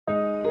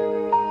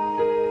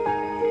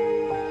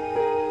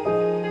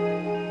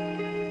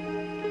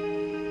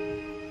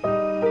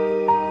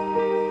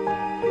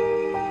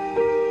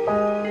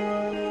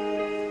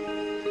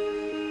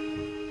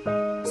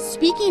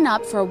Speaking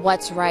up for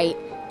what's right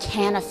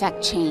can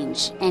affect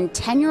change, and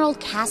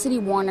 10-year-old Cassidy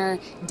Warner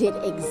did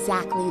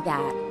exactly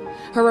that.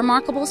 Her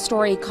remarkable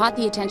story caught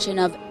the attention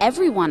of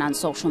everyone on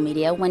social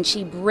media when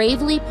she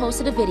bravely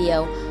posted a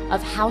video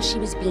of how she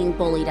was being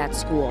bullied at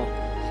school.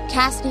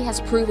 Cassidy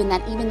has proven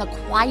that even the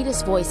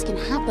quietest voice can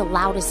have the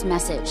loudest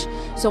message.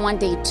 So on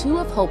day 2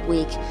 of Hope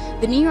Week,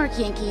 the New York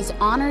Yankees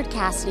honored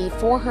Cassidy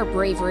for her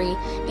bravery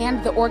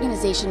and the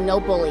organization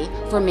No Bully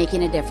for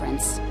making a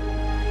difference.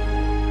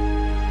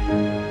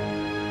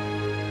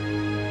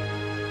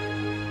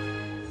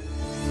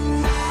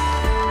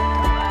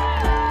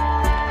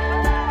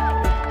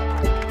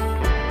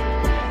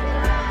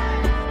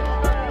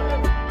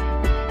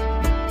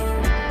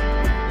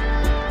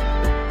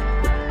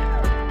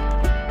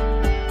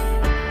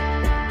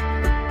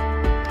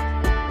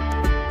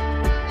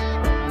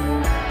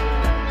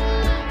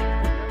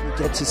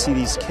 Get to see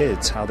these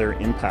kids, how they're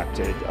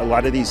impacted. A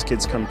lot of these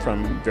kids come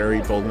from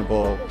very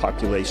vulnerable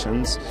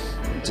populations,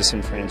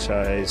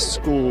 disenfranchised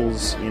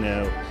schools,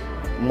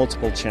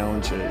 multiple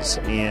challenges,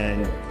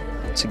 and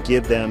to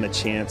give them a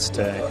chance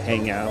to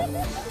hang out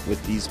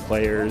with these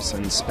players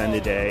and spend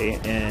a day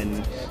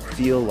and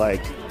feel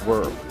like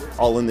we're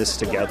all in this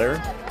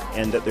together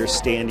and that they're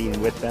standing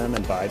with them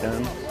and by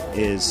them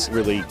is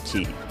really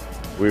key.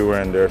 We were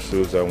in their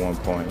shoes at one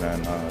point,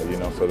 and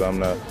for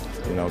them to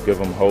give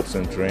them hopes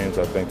and dreams,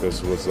 I think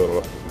this was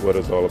what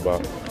it's all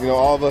about.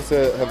 All of us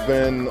have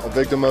been a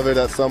victim of it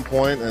at some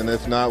point, and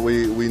if not,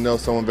 we know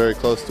someone very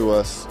close to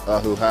us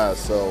who has.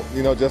 So,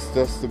 just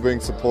to bring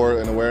support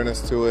and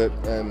awareness to it,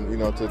 and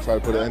to try to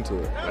put an end to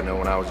it. I know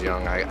when I was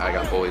young, I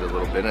got bullied a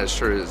little bit, and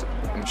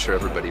I'm sure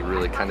everybody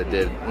really kind of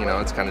did.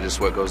 It's kind of just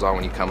what goes on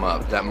when you come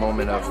up. That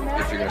moment of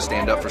if you're going to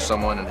stand up for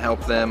someone and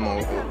help them,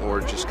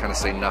 or just kind of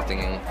say nothing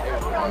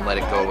and let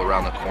it go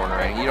around the corner,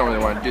 and you don't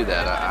really want to do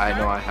that. I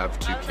know I have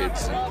 2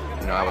 kids,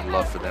 and I would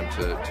love for them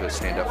to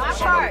stand up for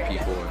some other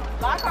people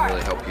and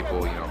really help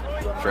people,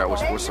 figure out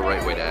what's the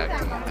right way to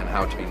act and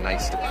how to be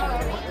nice to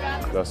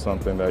people. That's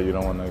something that you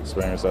don't want to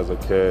experience as a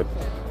kid.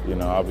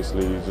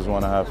 Obviously you just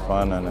want to have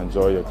fun and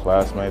enjoy your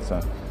classmates,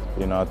 and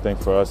I think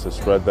for us to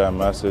spread that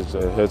message,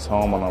 it hits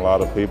home on a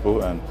lot of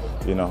people, and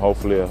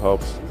hopefully it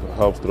helps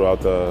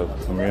throughout the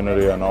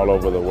community and all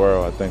over the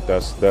world. I think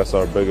that's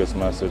our biggest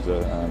message,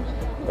 and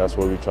that's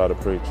what we try to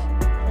preach.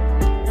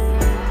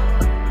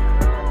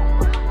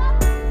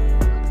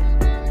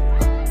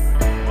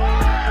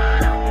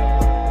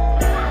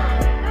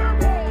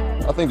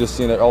 I think just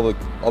seeing all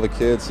the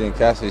kids, seeing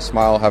Cassidy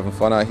smile, having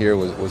fun out here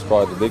was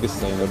probably the biggest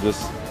thing.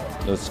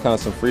 There's kind of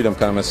some freedom,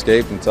 kind of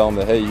escape, and tell them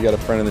that, hey, you got a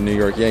friend in the New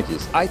York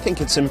Yankees. I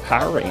think it's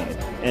empowering,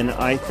 and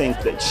I think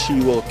that she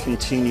will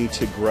continue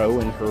to grow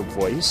in her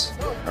voice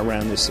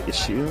around this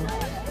issue,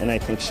 and I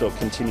think she'll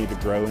continue to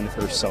grow in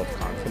her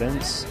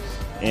self-confidence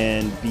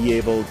and be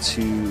able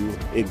to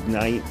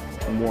ignite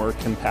more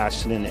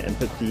compassion and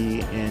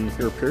empathy in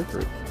her peer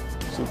group.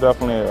 She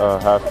definitely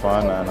had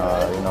fun,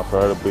 and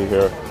for her to be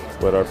here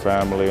with our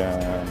family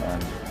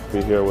and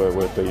be here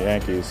with the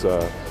Yankees,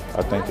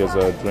 I think is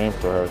a dream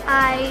for her.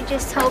 I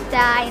just hope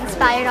that I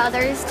inspired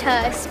others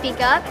to speak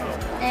up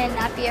and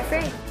not be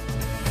afraid.